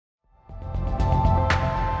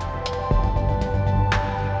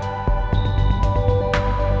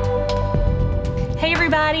Hey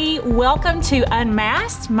everybody, welcome to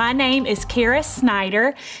Unmasked. My name is Caris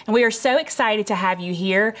Snider, and we are so excited to have you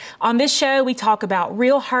here. On this show, we talk about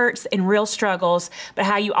real hurts and real struggles, but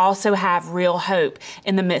how you also have real hope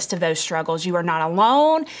in the midst of those struggles. You are not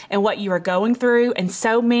alone in what you are going through, and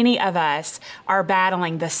so many of us are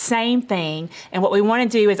battling the same thing. And what we want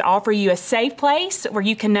to do is offer you a safe place where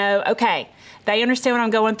you can know, okay, they understand what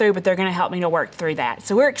I'm going through, but they're going to help me to work through that.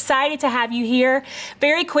 So we're excited to have you here.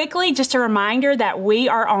 Very quickly, just a reminder that we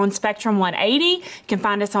are on Spectrum 180. You can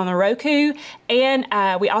find us on the Roku. And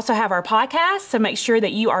we also have our podcast, so make sure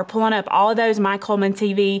that you are pulling up all of those My Coleman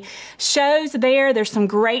TV shows there. There's some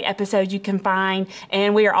great episodes you can find.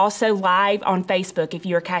 And we are also live on Facebook if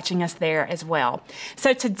you are catching us there as well.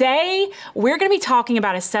 So today, we're going to be talking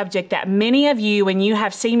about a subject that many of you, when you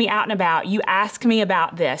have seen me out and about, you ask me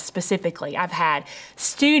about this specifically. I've had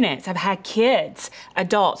students, I've had kids,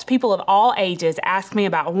 adults, people of all ages ask me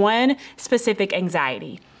about one specific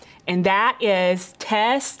anxiety, and that is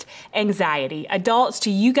test anxiety. Adults,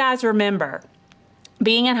 do you guys remember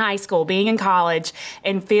being in high school, being in college,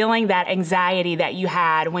 and feeling that anxiety that you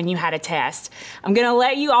had when you had a test? I'm gonna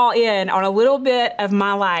let you all in on a little bit of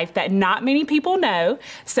my life that not many people know.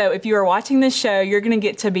 So if you are watching this show, you're gonna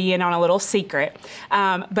get to be in on a little secret.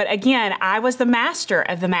 But again, I was the master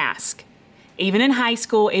of the mask. Even in high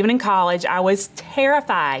school, even in college, I was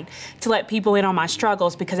terrified to let people in on my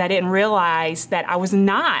struggles because I didn't realize that I was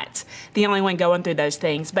not the only one going through those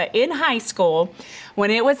things. But in high school,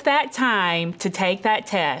 when it was that time to take that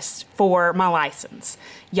test for my license,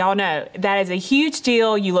 y'all know that is a huge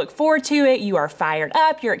deal. You look forward to it. You are fired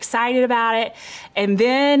up. You're excited about it. And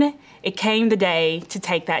then it came the day to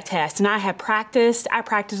take that test, and I had practiced. I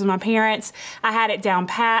practiced with my parents. I had it down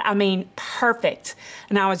pat, I mean, perfect.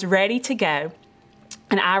 And I was ready to go.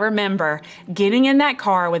 And I remember getting in that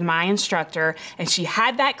car with my instructor, and she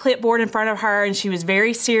had that clipboard in front of her, and she was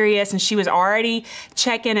very serious, and she was already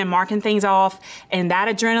checking and marking things off, and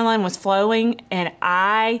that adrenaline was flowing, and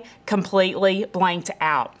I completely blanked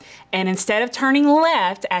out. And instead of turning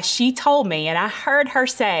left, as she told me, and I heard her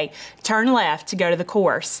say, turn left to go to the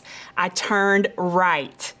course, I turned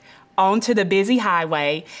right onto the busy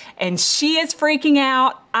highway, and she is freaking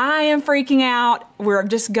out. I am freaking out. We're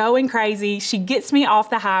just going crazy. She gets me off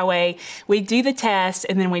the highway. We do the test,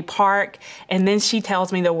 and then we park, and then she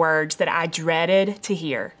tells me the words that I dreaded to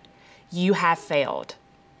hear. You have failed.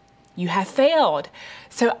 You have failed.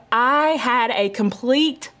 So I had a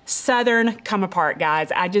complete Southern come apart,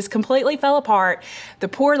 guys. I just completely fell apart. The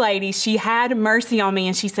poor lady, she had mercy on me,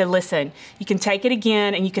 and she said, listen, you can take it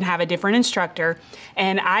again and you can have a different instructor.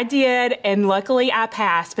 And I did, and luckily I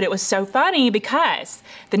passed. But it was so funny because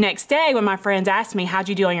the next day when my friends asked me, how'd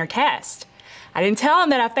you do on your test? I didn't tell them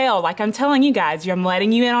that I failed like I'm telling you guys. I'm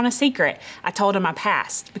letting you in on a secret. I told them I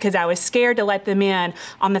passed because I was scared to let them in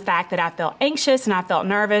on the fact that I felt anxious and I felt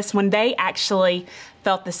nervous when they actually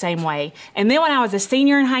felt the same way. And then when I was a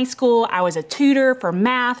senior in high school, I was a tutor for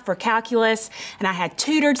math, for calculus, and I had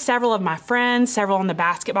tutored several of my friends, several on the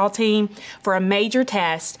basketball team, for a major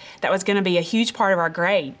test that was gonna be a huge part of our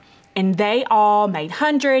grade. And they all made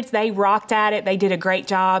hundreds, they rocked at it, they did a great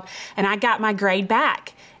job, and I got my grade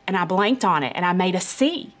back, and I blanked on it, and I made a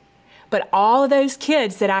C. But all of those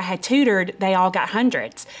kids that I had tutored, they all got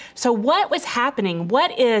hundreds. So what was happening?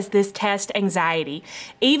 What is this test anxiety?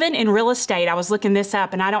 Even in real estate, I was looking this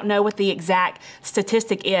up, and I don't know what the exact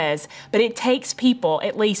statistic is, but it takes people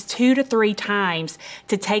at least 2 to 3 times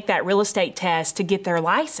to take that real estate test to get their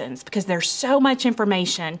license because there's so much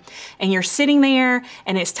information, and you're sitting there,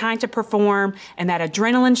 and it's time to perform, and that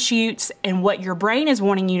adrenaline shoots, and what your brain is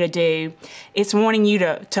wanting you to do, it's wanting you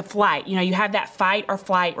to flight. You know, you have that fight or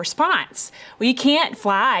flight response. Well, you can't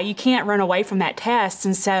fly, you can't run away from that test.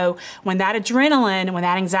 And so when that adrenaline, when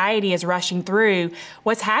that anxiety is rushing through,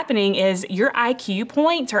 what's happening is your IQ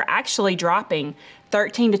points are actually dropping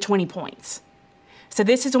 13 to 20 points. So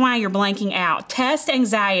this is why you're blanking out. Test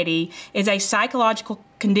anxiety is a psychological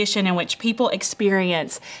condition in which people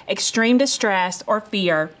experience extreme distress or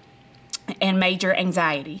fear and major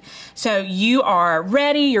anxiety. So you are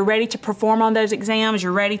ready, you're ready to perform on those exams,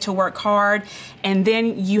 you're ready to work hard, and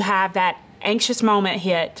then you have that anxious moment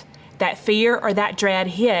hit, that fear or that dread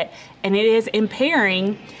hit, and it is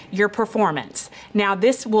impairing your performance. Now,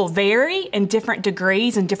 this will vary in different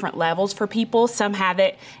degrees and different levels for people. Some have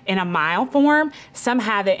it in a mild form, some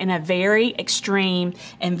have it in a very extreme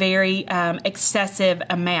and very excessive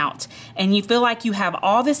amount. And you feel like you have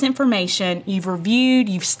all this information, you've reviewed,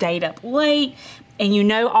 you've stayed up late, and you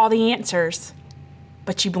know all the answers,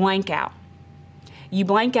 but you blank out. You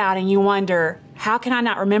blank out and you wonder, How can I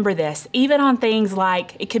not remember this? Even on things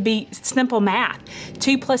like, it could be simple math,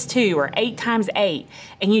 2 + 2 or 8 × 8,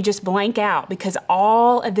 and you just blank out because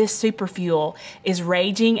all of this super fuel is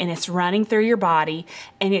raging and it's running through your body,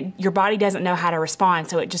 and your body doesn't know how to respond,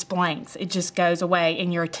 so it just blanks. It just goes away,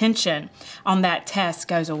 and your attention on that test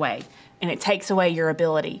goes away, and it takes away your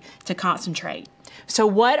ability to concentrate. So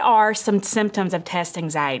what are some symptoms of test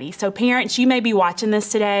anxiety? So parents, you may be watching this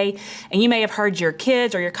today, and you may have heard your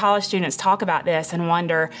kids or your college students talk about this and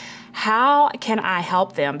wonder, how can I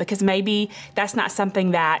help them? Because maybe that's not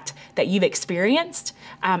something that you've experienced,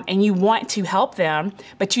 and you want to help them,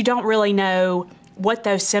 but you don't really know what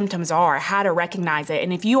those symptoms are, how to recognize it.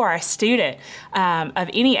 And if you are a student of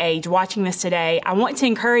any age watching this today, I want to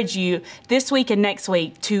encourage you this week and next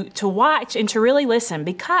week to watch and to really listen,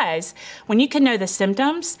 because when you can know the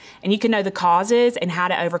symptoms and you can know the causes and how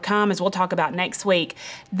to overcome, as we'll talk about next week,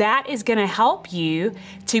 that is going to help you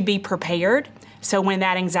to be prepared. So when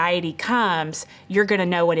that anxiety comes, you're going to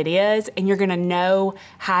know what it is, and you're going to know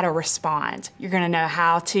how to respond. You're going to know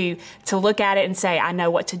how to look at it and say, I know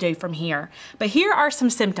what to do from here. But here are some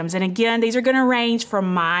symptoms. And again, these are going to range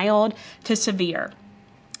from mild to severe.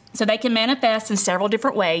 So they can manifest in several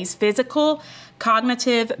different ways: physical,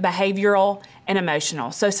 cognitive, behavioral, and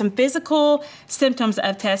emotional. So some physical symptoms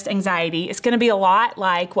of test anxiety, it's going to be a lot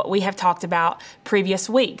like what we have talked about previous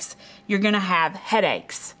weeks. You're going to have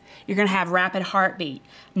headaches. You're going to have rapid heartbeat,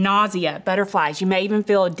 nausea, butterflies. You may even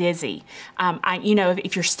feel dizzy.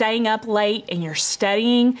 If you're staying up late and you're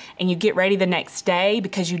studying and you get ready the next day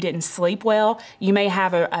because you didn't sleep well, you may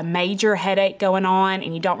have a major headache going on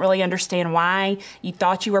and you don't really understand why. You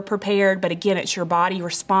thought you were prepared, but again, it's your body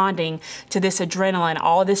responding to this adrenaline,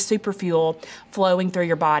 all of this super fuel flowing through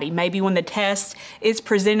your body. Maybe when the test is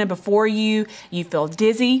presented before you, you feel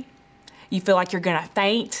dizzy, you feel like you're going to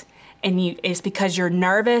faint, and it's because you're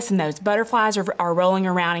nervous and those butterflies are rolling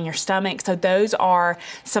around in your stomach. So those are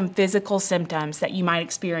some physical symptoms that you might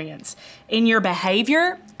experience. In your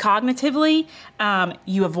behavior, cognitively,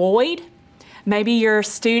 you avoid. Maybe you're a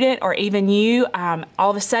student, or even you, all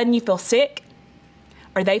of a sudden you feel sick,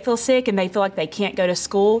 or they feel sick and they feel like they can't go to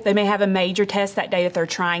school. They may have a major test that day that they're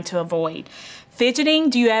trying to avoid. Fidgeting,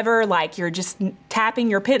 do you ever, like, you're just tapping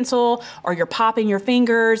your pencil, or you're popping your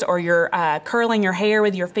fingers, or you're curling your hair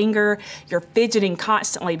with your finger? You're fidgeting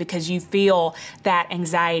constantly because you feel that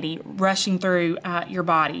anxiety rushing through your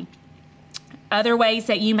body. Other ways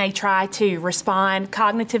that you may try to respond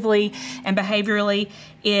cognitively and behaviorally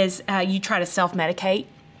is you try to self-medicate,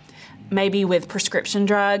 maybe with prescription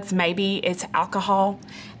drugs, maybe it's alcohol.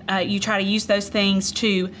 You try to use those things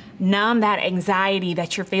to numb that anxiety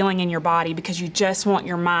that you're feeling in your body because you just want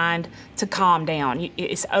your mind to calm down.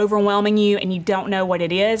 It's overwhelming you and you don't know what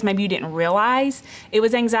it is. Maybe you didn't realize it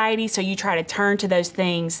was anxiety, so you try to turn to those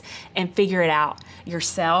things and figure it out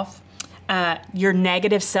yourself. Your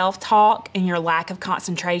negative self-talk and your lack of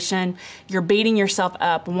concentration, you're beating yourself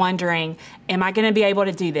up wondering, am I going to be able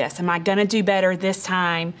to do this? Am I going to do better this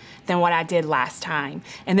time than what I did last time?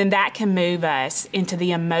 And then that can move us into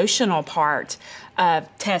the emotional part of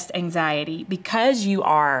test anxiety because you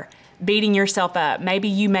are beating yourself up. Maybe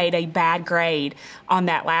you made a bad grade on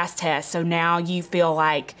that last test, so now you feel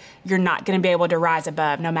like you're not going to be able to rise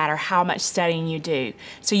above no matter how much studying you do.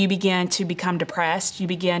 So you begin to become depressed, you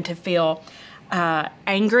begin to feel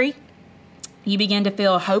angry, you begin to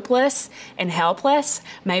feel hopeless and helpless.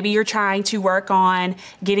 Maybe you're trying to work on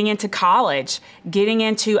getting into college, getting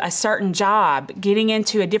into a certain job, getting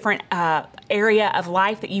into a different area of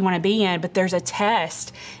life that you want to be in, but there's a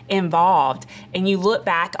test involved. And you look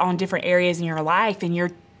back on different areas in your life and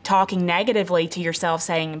you're talking negatively to yourself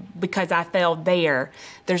saying, because I failed there,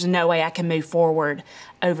 there's no way I can move forward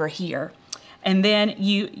over here. And then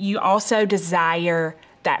you also desire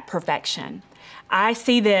that perfection. I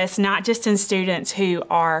see this not just in students who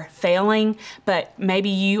are failing, but maybe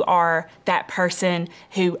you are that person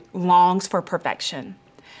who longs for perfection.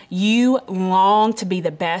 You long to be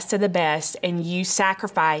the best of the best, and you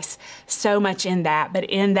sacrifice so much in that. But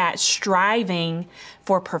in that striving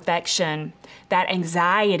for perfection, that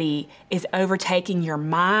anxiety is overtaking your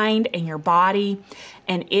mind and your body,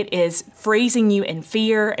 and it is freezing you in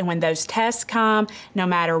fear. And when those tests come, no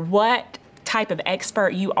matter what type of expert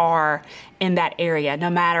you are in that area, no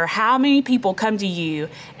matter how many people come to you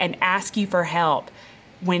and ask you for help,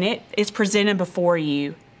 when it is presented before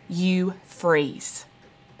you, you freeze.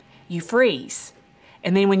 You freeze.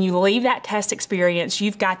 And then when you leave that test experience,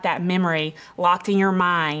 you've got that memory locked in your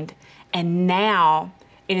mind, and now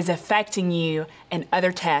it is affecting you in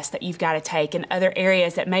other tests that you've got to take, in other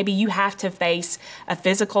areas that maybe you have to face a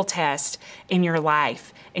physical test in your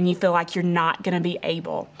life and you feel like you're not going to be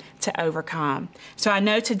able to overcome. So I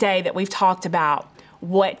know today that we've talked about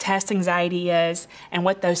what test anxiety is and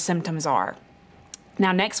what those symptoms are.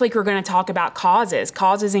 Now, next week, we're going to talk about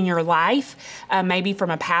causes in your life, maybe from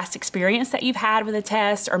a past experience that you've had with a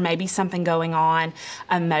test, or maybe something going on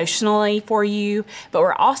emotionally for you. But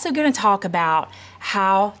we're also going to talk about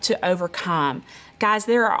how to overcome. Guys,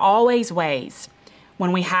 there are always ways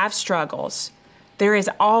when we have struggles. There is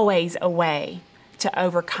always a way to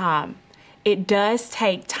overcome. It does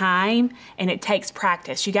take time and it takes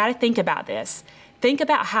practice. You got to think about this. Think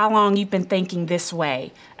about how long you've been thinking this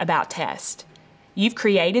way about tests. You've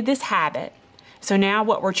created this habit. So now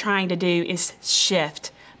what we're trying to do is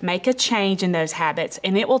shift, make a change in those habits,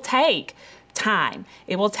 and it will take time.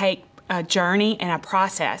 It will take a journey and a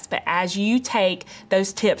process. But as you take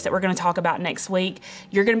those tips that we're going to talk about next week,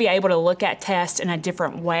 you're going to be able to look at tests in a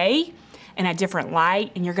different way, in a different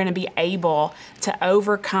light, and you're going to be able to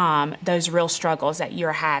overcome those real struggles that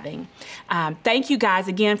you're having. Thank you guys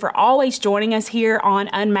again for always joining us here on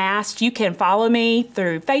Unmasked. You can follow me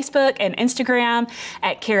through Facebook and Instagram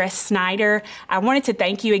at Caris Snider. I wanted to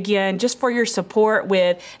thank you again just for your support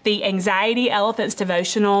with the Anxiety Elephants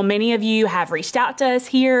devotional. Many of you have reached out to us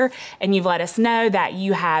here and you've let us know that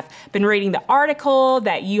you have been reading the article,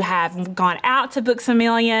 that you have gone out to Books A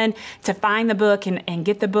Million to find the book and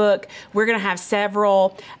get the book. We're going to have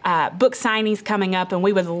several book signings coming up, and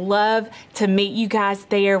we would love to meet you guys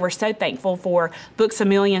there. We're so thankful for Books A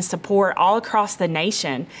Million support all across the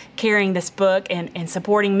nation, carrying this book and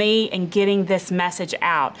supporting me and getting this message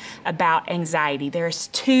out about anxiety. There's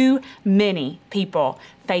too many people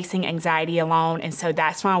facing anxiety alone, and so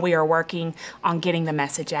that's why we are working on getting the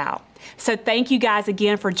message out. So thank you guys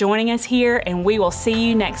again for joining us here, and we will see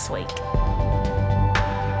you next week.